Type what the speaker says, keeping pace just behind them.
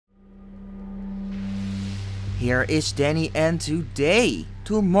Here is Danny, and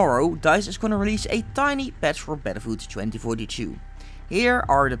tomorrow, DICE is gonna release a tiny patch for Battlefield 2042. Here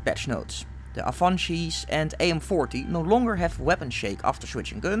are the patch notes. The Avancis and AM40 no longer have weapon shake after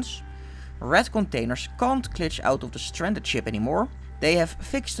switching guns. Red containers can't glitch out of the stranded ship anymore. They have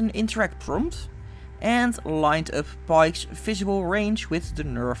fixed an interact prompt and lined up Pike's visible range with the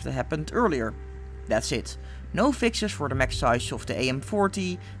nerf that happened earlier. That's it. No fixes for the max size of the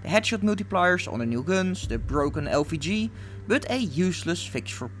AM40, the headshot multipliers on the new guns, the broken LVG, but a useless fix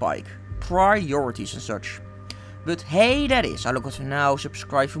for Pike. Priorities and such. But hey, that is. I look at for now,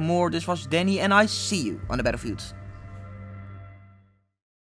 subscribe for more. This was Danny and I see you on the battlefield.